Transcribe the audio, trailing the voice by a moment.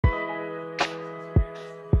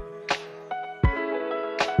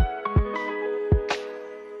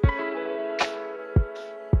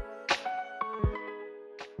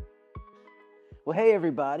Well, hey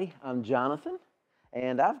everybody, I'm Jonathan,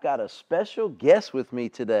 and I've got a special guest with me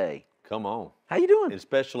today. Come on. How you doing? It's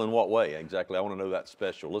special in what way? Exactly. I want to know that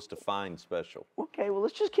special. Let's define special. Okay, well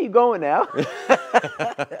let's just keep going now.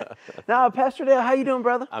 Now, Pastor Dale, how you doing,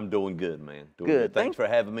 brother? I'm doing good, man. Doing Good. Thanks for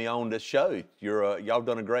having me on this show. Y'all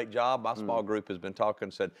done a great job. My small group has been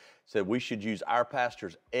talking, said we should use our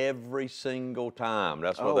pastors every single time.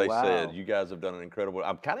 That's what Oh, they wow. said. You guys have done an incredible.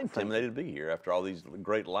 I'm kind of intimidated to be here after all these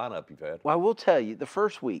great lineup you've had. Well, I will tell you, the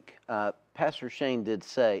first week, Pastor Shane did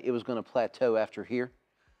say it was going to plateau after here,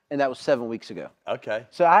 and that was 7 weeks ago. Okay.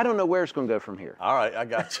 So I don't know where it's going to go from here. All right, I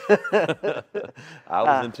got you. I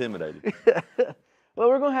was intimidated. Well,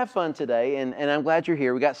 we're going to have fun today, and I'm glad you're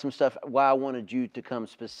here. We got some stuff why I wanted you to come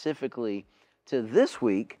specifically to this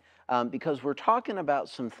week, because we're talking about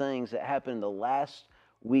some things that happened in the last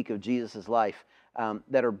week of Jesus' life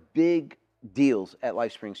that are big deals at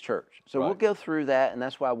Life Springs Church. So we'll Right. go through that, and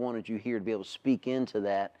that's why I wanted you here to be able to speak into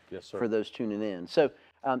that Yes, sir. for those tuning in. So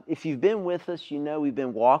if you've been with us, you know we've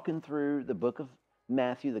been walking through the book of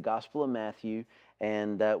Matthew, the Gospel of Matthew,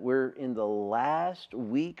 and we're in the last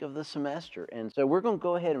week of the semester. And so we're going to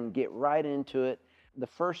go ahead and get right into it. The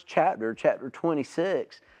first chapter, chapter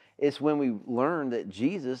 26, is when we learn that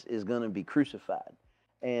Jesus is going to be crucified.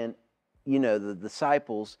 And, you know, the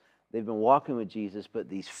disciples, they've been walking with Jesus, but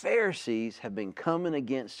these Pharisees have been coming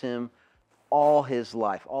against him all his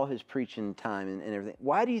life, all his preaching time and everything.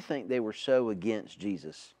 Why do you think they were so against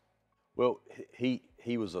Jesus? Well, he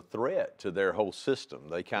was a threat to their whole system.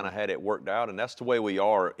 They kind of had it worked out, and that's the way we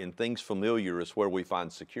are. In things familiar is where we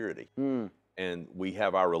find security. And we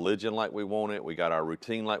have our religion like we want it. We got our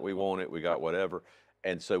routine like we want it. We got whatever.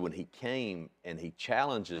 And so when he came and he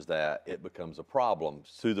challenges that, it becomes a problem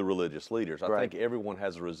to the religious leaders. I Right. think everyone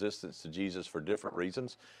has a resistance to Jesus for different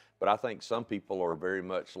reasons, but I think some people are very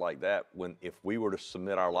much like that. If we were to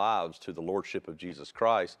submit our lives to the lordship of Jesus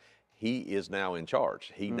Christ, he is now in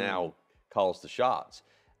charge. He now calls the shots,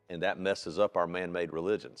 and that messes up our man-made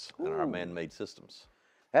religions and our man-made systems.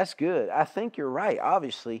 That's good. I think you're right,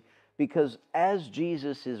 obviously, because as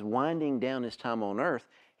Jesus is winding down his time on earth,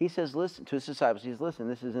 he says, listen, to his disciples, he says, listen,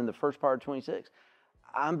 this is in the first part of 26.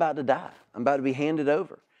 I'm about to die. I'm about to be handed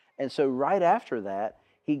over. And so right after that,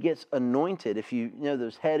 he gets anointed. If you know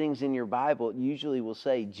those headings in your Bible, it usually will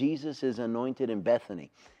say Jesus is anointed in Bethany.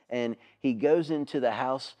 And he goes into the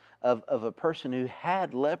house of a person who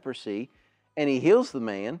had leprosy, and he heals the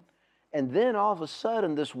man. And then all of a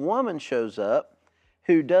sudden, this woman shows up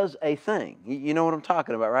who does a thing. You know what I'm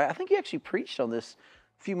talking about, right? I think you actually preached on this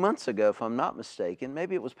a few months ago, if I'm not mistaken.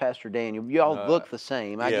 Maybe it was Pastor Daniel. You all look the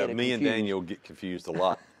same. I get it me and confused. Daniel get confused a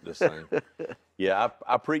lot the same. Yeah,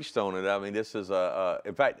 I preached on it. I mean, this is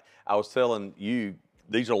in fact, I was telling you,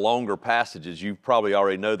 these are longer passages. You probably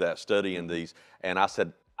already know that, studying these. And I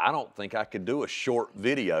said, I don't think I could do a short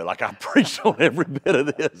video. Like, I preached on every bit of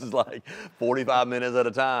this. It's like 45 minutes at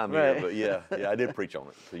a time. Right. But yeah, I did preach on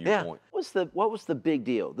it, to your point. What was the big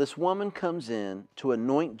deal? This woman comes in to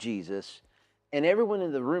anoint Jesus, and everyone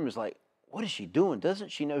in the room is like, what is she doing? Doesn't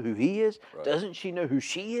she know who he is? Right. Doesn't she know who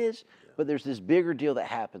she is? But there's this bigger deal that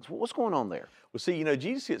happens. What's going on there? Well, see,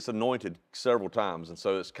 Jesus gets anointed several times, and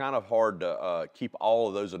so it's kind of hard to keep all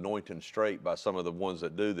of those anointings straight by some of the ones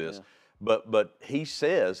that do this. Yeah. But he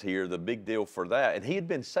says here the big deal for that, and he had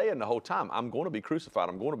been saying the whole time, I'm going to be crucified,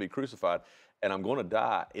 I'm going to be crucified, and I'm going to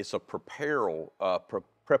die. It's a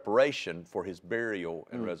preparation for his burial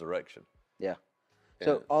and resurrection. Yeah.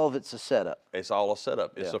 So all of it's a setup. It's all a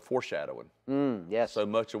setup. It's a foreshadowing. Yes. So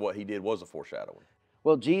much of what he did was a foreshadowing.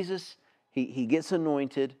 Well, Jesus, he gets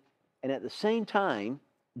anointed, and at the same time,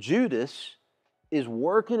 Judas is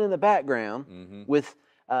working in the background with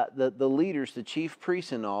the leaders, the chief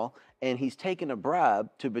priests and all, and he's taking a bribe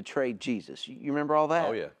to betray Jesus. You remember all that?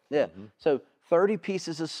 Oh, yeah. Yeah. So 30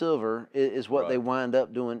 pieces of silver is what they Right. wind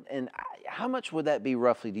up doing. And how much would that be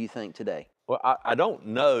roughly, do you think, today? Well, I don't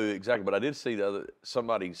know exactly, but I did see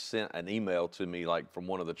somebody sent an email to me, like from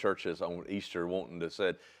one of the churches on Easter, wanting to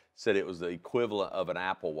said it was the equivalent of an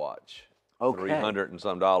Apple Watch, Okay. $300 and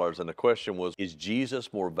some dollars, and the question was, is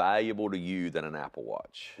Jesus more valuable to you than an Apple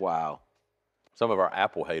Watch? Wow. Some of our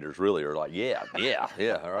Apple haters really are like, yeah,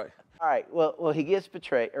 all right. All right, well, he gets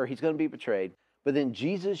betrayed, or he's going to be betrayed, but then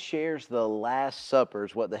Jesus shares the Last Supper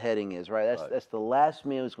is what the heading is, right? That's the last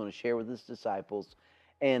meal he's going to share with his disciples,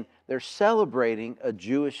 and they're celebrating a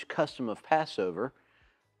Jewish custom of Passover,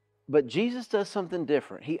 but Jesus does something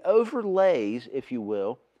different. He overlays, if you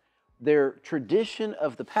will, their tradition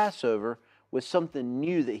of the Passover with something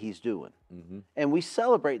new that he's doing. And we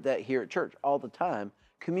celebrate that here at church all the time,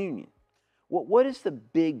 communion. What is the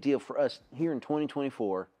big deal for us here in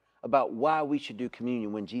 2024 about why we should do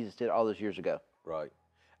communion when Jesus did it all those years ago? Right.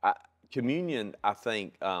 Communion, I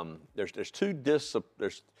think there's two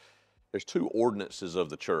ordinances of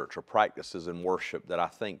the church or practices in worship that I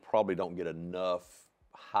think probably don't get enough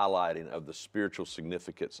highlighting of the spiritual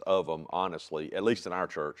significance of them, honestly, at least in our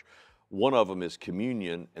church. One of them is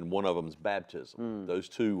communion and one of them is baptism. Those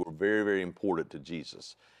two were very, very important to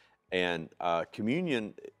Jesus. And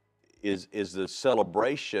communion is the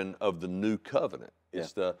celebration of the new covenant.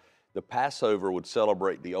 It's the Passover would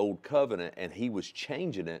celebrate the old covenant, and he was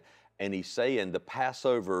changing it. And he's saying the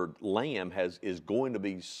Passover lamb is going to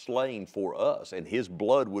be slain for us, and his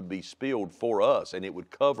blood would be spilled for us, and it would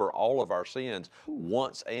cover all of our sins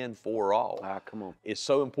once and for all. Come on. It's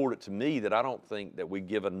so important to me that I don't think that we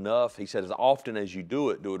give enough. He said, as often as you do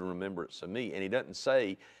it in remembrance of me. And he doesn't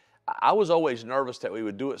say, I was always nervous that we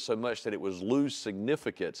would do it so much that it would lose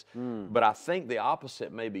significance, but I think the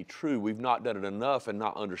opposite may be true. We've not done it enough and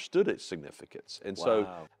not understood its significance. And so,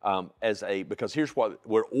 because here's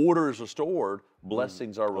where order is restored,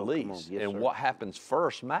 blessings are released, Yes, and sir. what happens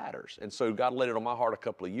first matters. And so God laid it on my heart a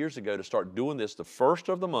couple of years ago to start doing this the first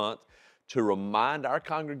of the month to remind our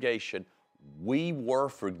congregation we were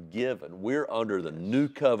forgiven. We're under the new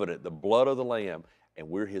covenant, the blood of the Lamb, and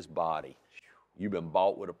we're his body. You've been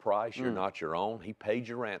bought with a price. You're not your own. He paid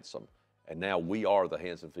your ransom. And now we are the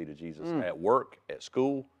hands and feet of Jesus at work, at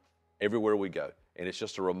school, everywhere we go. And it's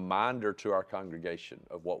just a reminder to our congregation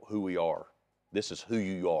of who we are. This is who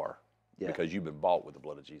you are because you've been bought with the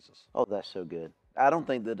blood of Jesus. Oh, that's so good. I don't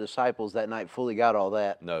think the disciples that night fully got all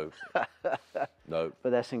that. No. No.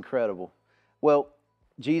 But that's incredible. Well,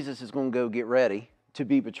 Jesus is going to go get ready to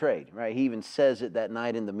be betrayed, right? He even says it that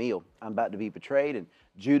night in the meal. I'm about to be betrayed, and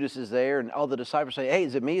Judas is there, and all the disciples say, hey,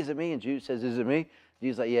 is it me? Is it me? And Judas says, is it me?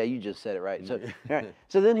 Jesus is like, yeah, you just said it right. So, all right.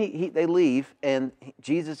 So then they leave, and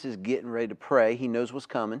Jesus is getting ready to pray. He knows what's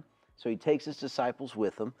coming. So he takes his disciples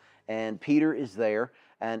with him, and Peter is there.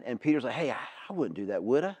 And Peter's like, hey, I wouldn't do that,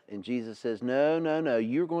 would I? And Jesus says, no,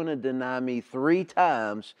 you're going to deny me 3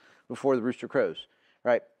 times before the rooster crows,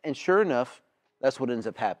 right? And sure enough, that's what ends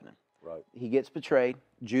up happening. Right. He gets betrayed.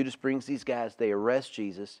 Judas brings these guys. They arrest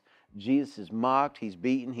Jesus. Jesus is mocked. He's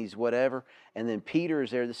beaten. He's whatever. And then Peter is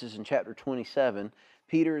there. This is in chapter 27.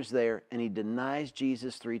 Peter is there, and he denies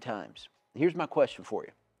Jesus 3 times. Here's my question for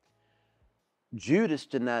you. Judas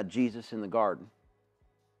denied Jesus in the garden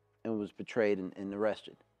and was betrayed and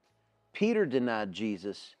arrested. Peter denied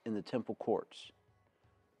Jesus in the temple courts.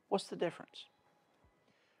 What's the difference?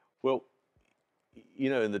 Well,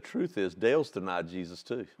 and the truth is, Dale's denied Jesus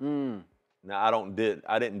too. Now,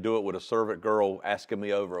 I didn't do it with a servant girl asking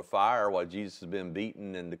me over a fire while Jesus has been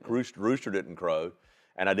beaten and the rooster didn't crow,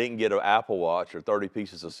 and I didn't get an Apple Watch or 30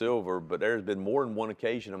 pieces of silver. But there's been more than one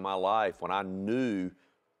occasion in my life when I knew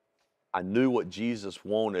what Jesus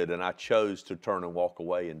wanted, and I chose to turn and walk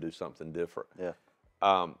away and do something different. Yeah.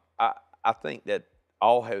 I think that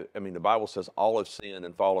the Bible says all have sinned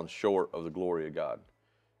and fallen short of the glory of God.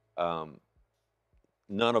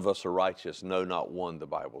 None of us are righteous, no, not one, the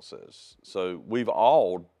Bible says. So we've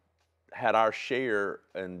all had our share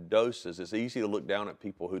and doses. It's easy to look down at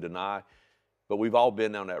people who deny, but we've all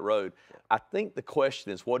been down that road. Yeah. I think the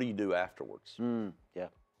question is, what do you do afterwards? Yeah.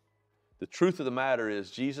 The truth of the matter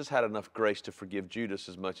is, Jesus had enough grace to forgive Judas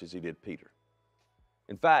as much as he did Peter.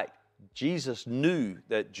 In fact, Jesus knew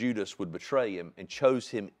that Judas would betray him and chose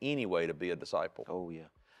him anyway to be a disciple. Oh, yeah.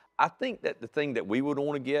 I think that the thing that we would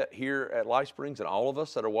want to get here at Life Springs, and all of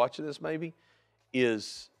us that are watching this maybe,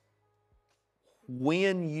 is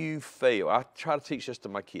when you fail. I try to teach this to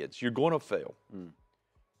my kids. You're going to fail.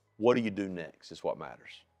 What do you do next is what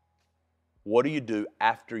matters. What do you do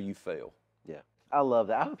after you fail? Yeah, I love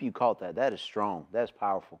that. I hope you caught that. That is strong. That's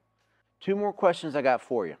powerful. 2 more questions I got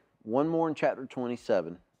for you. One more in chapter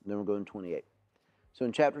 27, then we'll go in 28. So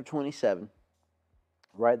in chapter 27,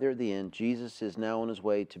 right there at the end, Jesus is now on his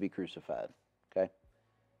way to be crucified, okay?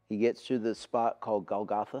 He gets to the spot called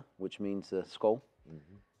Golgotha, which means the skull,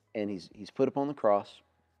 and he's put up on the cross,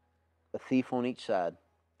 a thief on each side.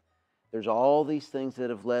 There's all these things that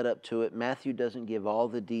have led up to it. Matthew doesn't give all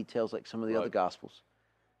the details like some of the other Gospels.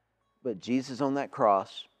 But Jesus on that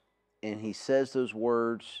cross, and he says those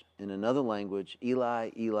words in another language, Eli,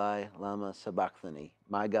 Eli, lama sabachthani,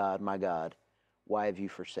 my God, why have you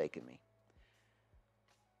forsaken me?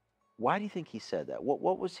 Why do you think he said that?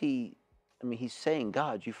 What was he, he's saying,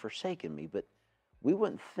 God, you've forsaken me, but we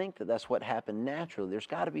wouldn't think that that's what happened naturally. There's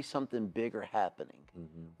got to be something bigger happening.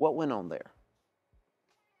 What went on there?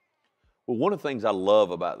 Well, one of the things I love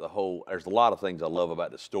about there's a lot of things I love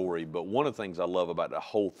about the story, but one of the things I love about the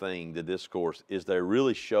whole thing, the discourse, is they're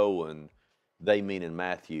really showing, they meaning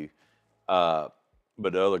Matthew,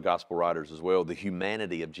 but the other gospel writers as well, the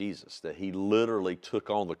humanity of Jesus, that he literally took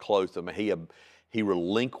on the clothes. I mean, he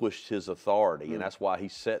relinquished his authority, and that's why he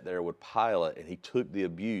sat there with Pilate, and he took the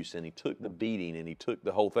abuse, and he took the beating, and he took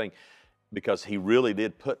the whole thing, because he really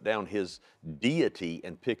did put down his deity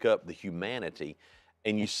and pick up the humanity.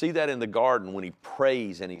 And you see that in the garden when he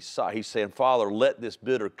prays, and he's saying, Father, let this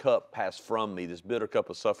bitter cup pass from me, this bitter cup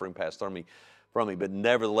of suffering pass from me, but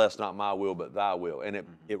nevertheless, not my will, but thy will. And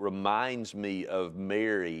it reminds me of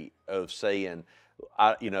Mary, of saying,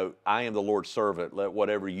 I am the Lord's servant, let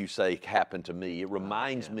whatever you say happen to me. It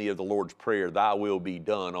reminds me of the Lord's Prayer, thy will be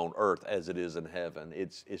done on earth as it is in heaven.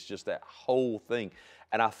 It's just that whole thing.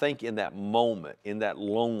 And I think in that moment, in that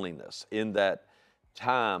loneliness, in that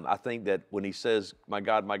time, I think that when he says, my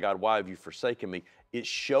God, why have you forsaken me? It's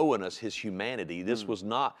showing us his humanity. This was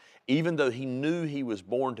not, even though he knew he was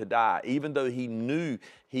born to die, even though he knew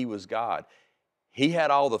he was God, he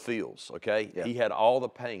had all the feels, okay? Yeah. He had all the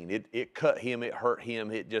pain. It cut him, it hurt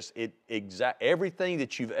him, everything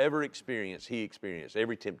that you've ever experienced, he experienced.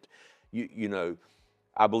 Every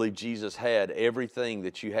I believe Jesus had everything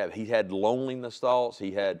that you have. He had loneliness thoughts,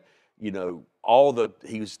 he had, he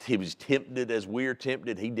was tempted as we're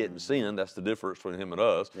tempted. He didn't sin. That's the difference between him and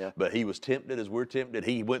us. Yeah. But he was tempted as we're tempted.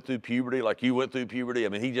 He went through puberty like you went through puberty. I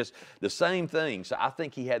mean, the same thing. So I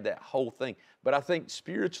think he had that whole thing. But I think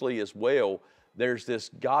spiritually as well, there's this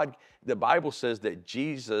God, the Bible says that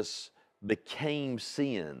Jesus became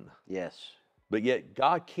sin. Yes. But yet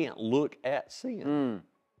God can't look at sin.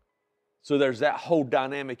 So there's that whole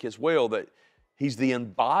dynamic as well, that he's the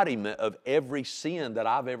embodiment of every sin that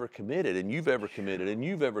I've ever committed, and you've ever committed, and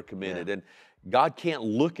you've ever committed. Yeah. And God can't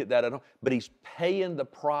look at that at all, but he's paying the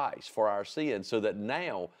price for our sin, so that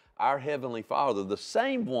now our Heavenly Father, the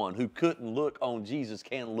same one who couldn't look on Jesus,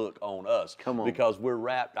 can look on us. Come on. Because we're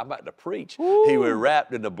wrapped, I'm about to preach. Woo. We're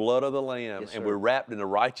wrapped in the blood of the Lamb, yes, and we're wrapped in the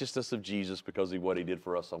righteousness of Jesus because of what he did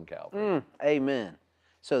for us on Calvary. Amen.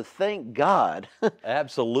 So thank God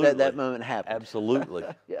absolutely that moment happened. Absolutely.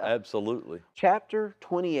 Yeah. Absolutely. Chapter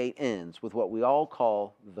 28 ends with what we all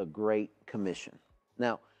call the Great Commission.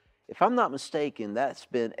 Now, if I'm not mistaken, that's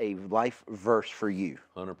been a life verse for you.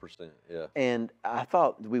 100%, yeah. And I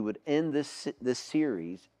thought we would end this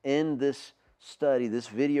series, end this study, this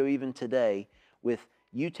video even today, with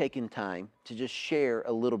you taking time to just share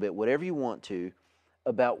a little bit, whatever you want to,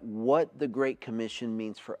 about what the Great Commission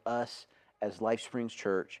means for us as Life Springs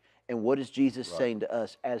Church, and what is Jesus saying to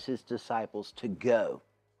us as his disciples to go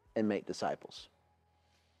and make disciples?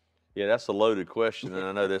 Yeah, that's a loaded question, and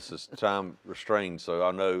I know this is time restrained, so I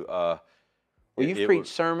know. Well, you've preached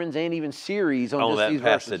sermons and even series on just that these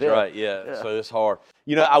passage, verses. right? Yeah, so it's hard.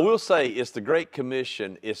 I will say it's the Great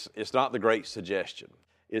Commission. It's not the Great Suggestion.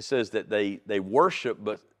 It says that they worship,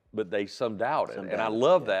 but they some doubt it, and I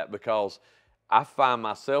love that, because I find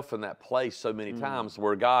myself in that place so many times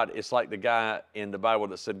where God, it's like the guy in the Bible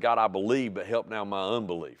that said, God, I believe, but help now my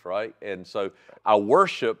unbelief, right? And so I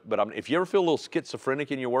worship, but if you ever feel a little schizophrenic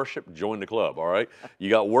in your worship, join the club, all right? You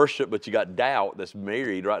got worship, but you got doubt that's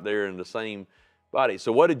married right there in the same body.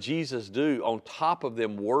 So what did Jesus do on top of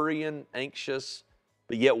them worrying, anxious,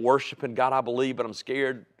 but yet worshiping? God, I believe, but I'm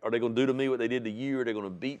scared. Are they going to do to me what they did to you? Are they going to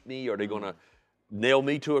beat me? Are they going to nail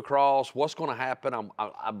me to a cross? What's going to happen?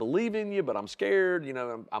 I believe in you, but I'm scared.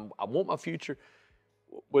 I want my future.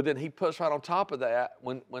 Well, then he puts right on top of that,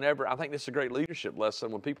 whenever, I think this is a great leadership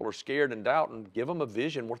lesson, when people are scared and doubting, give them a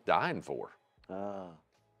vision worth dying for.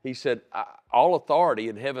 He said, all authority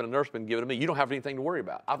in heaven and earth has been given to me. You don't have anything to worry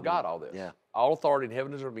about. I've got all this. Yeah. All authority in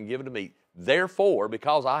heaven and earth has been given to me. Therefore,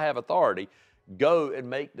 because I have authority, go and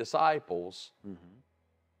make disciples,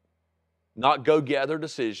 not go gather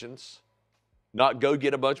decisions, not go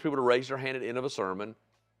get a bunch of people to raise their hand at the end of a sermon,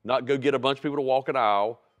 not go get a bunch of people to walk an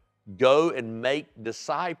aisle. Go and make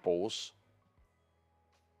disciples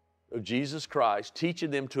of Jesus Christ, teaching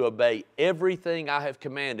them to obey everything I have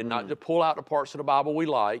commanded, not to pull out the parts of the Bible we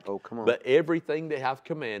like, but everything they have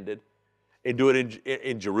commanded, and do it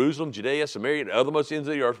in Jerusalem, Judea, Samaria, and the othermost ends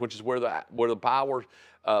of the earth, which is where the power,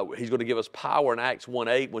 he's going to give us power in Acts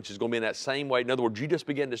 1:8, which is going to be in that same way. In other words, you just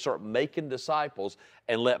begin to start making disciples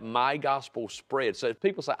and let my gospel spread. So if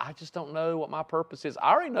people say, I just don't know what my purpose is,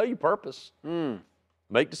 I already know your purpose.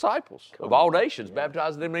 Make disciples of all nations,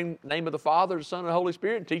 baptizing them in the name of the Father, the Son, and the Holy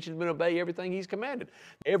Spirit, and teaching them to obey everything he's commanded.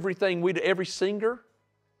 Everything we do, every singer,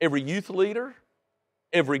 every youth leader,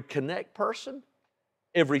 every connect person,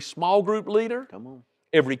 every small group leader,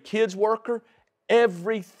 every kids worker,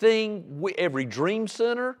 every dream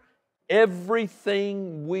center,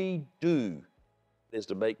 everything we do is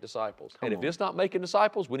to make disciples. And if it's not making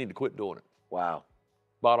disciples, we need to quit doing it. Wow.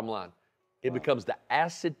 Bottom line. It becomes the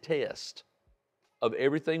acid test of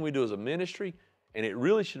everything we do as a ministry, and it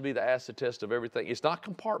really should be the acid test of everything. It's not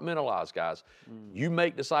compartmentalized, guys. You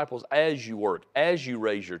make disciples as you work, as you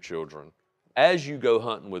raise your children, as you go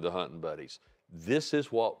hunting with the hunting buddies. This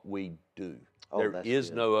is what we do. There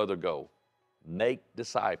is no other goal. Make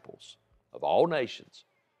disciples of all nations,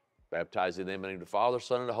 baptizing them in the name of the Father,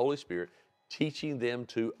 Son, and the Holy Spirit, teaching them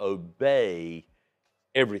to obey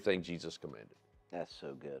everything Jesus commanded. That's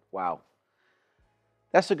so good. Wow.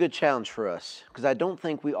 That's a good challenge for us because I don't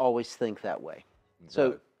think we always think that way.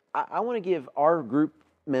 So I want to give our group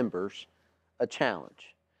members a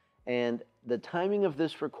challenge. And the timing of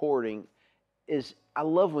this recording is, I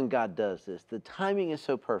love when God does this. The timing is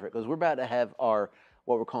so perfect because we're about to have our,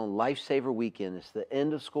 what we're calling Lifesaver Weekend. It's the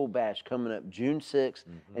end of school bash coming up June 6th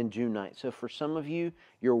and June 9th. So for some of you,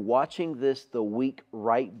 you're watching this the week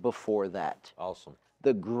right before that. Awesome.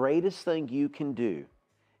 The greatest thing you can do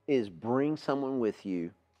is bring someone with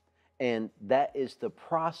you, and that is the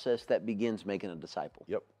process that begins making a disciple.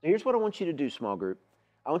 Yep. So here's what I want you to do, small group.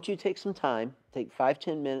 I want you to take some time, take 5,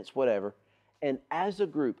 10 minutes, whatever, and as a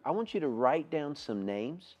group, I want you to write down some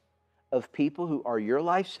names of people who are your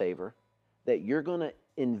lifesaver that you're going to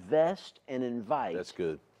invest and invite That's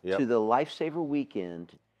good. to the Lifesaver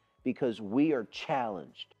Weekend, because we are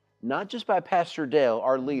challenged, not just by Pastor Dale,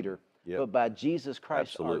 our leader, but by Jesus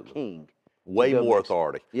Christ, our King. Way more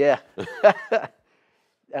authority. Yeah.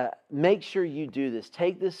 Make sure you do this.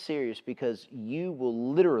 Take this serious because you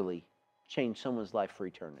will literally change someone's life for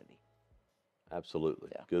eternity. Absolutely.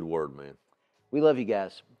 Yeah. Good word, man. We love you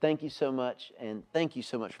guys. Thank you so much, and thank you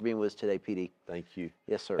so much for being with us today, PD. Thank you.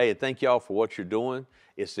 Yes, sir. Hey, thank y'all for what you're doing.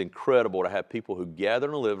 It's incredible to have people who gather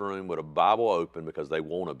in the living room with a Bible open because they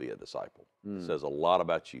want to be a disciple. It says a lot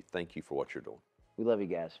about you. Thank you for what you're doing. We love you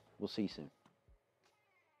guys. We'll see you soon.